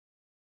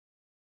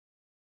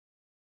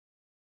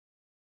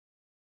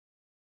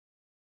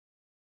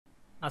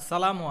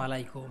Assalamu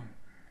Walaikum.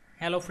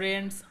 Hello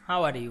friends,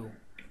 how are you?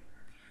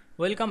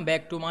 Welcome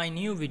back to my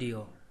new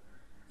video.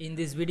 In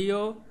this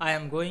video, I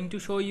am going to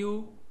show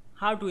you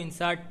how to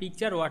insert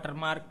picture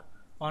watermark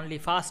only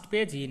first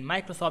page in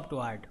Microsoft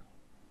Word.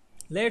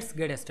 Let's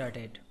get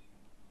started.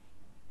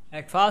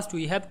 At first,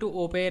 we have to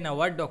open a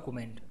Word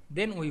document.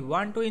 Then we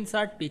want to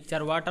insert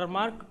picture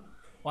watermark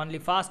only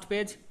first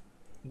page.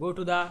 Go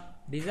to the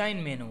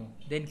design menu,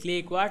 then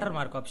click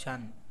watermark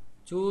option.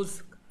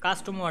 Choose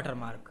custom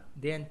watermark.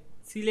 Then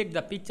select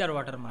the picture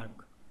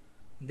watermark.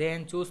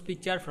 Then choose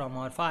picture from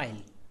our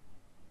file.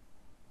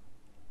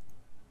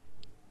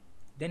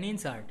 Then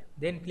insert.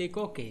 Then click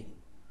OK.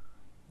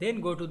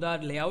 Then go to the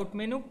layout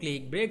menu,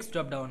 click breaks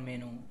drop down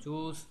menu.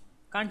 Choose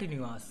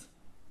continuous.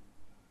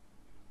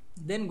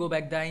 Then go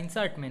back the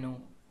insert menu.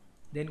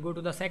 Then go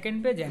to the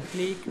second page and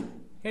click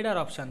header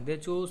option. Then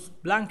choose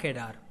blank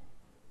header.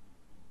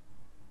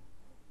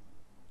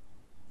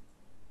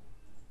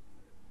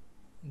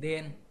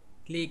 Then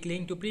click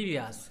link to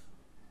previous.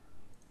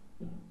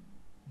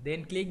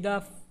 Then click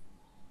the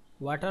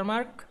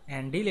watermark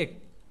and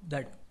delete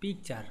that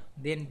picture.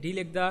 Then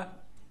delete the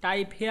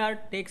type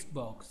here text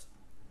box.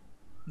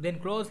 Then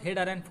close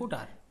header and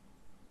footer.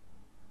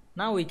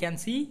 Now we can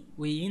see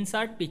we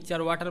insert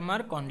picture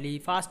watermark only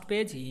first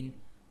page in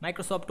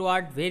Microsoft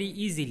Word very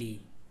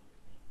easily.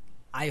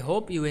 I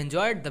hope you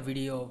enjoyed the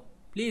video.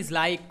 Please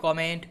like,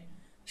 comment,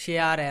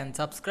 share and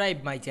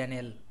subscribe my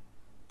channel.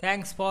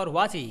 Thanks for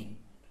watching.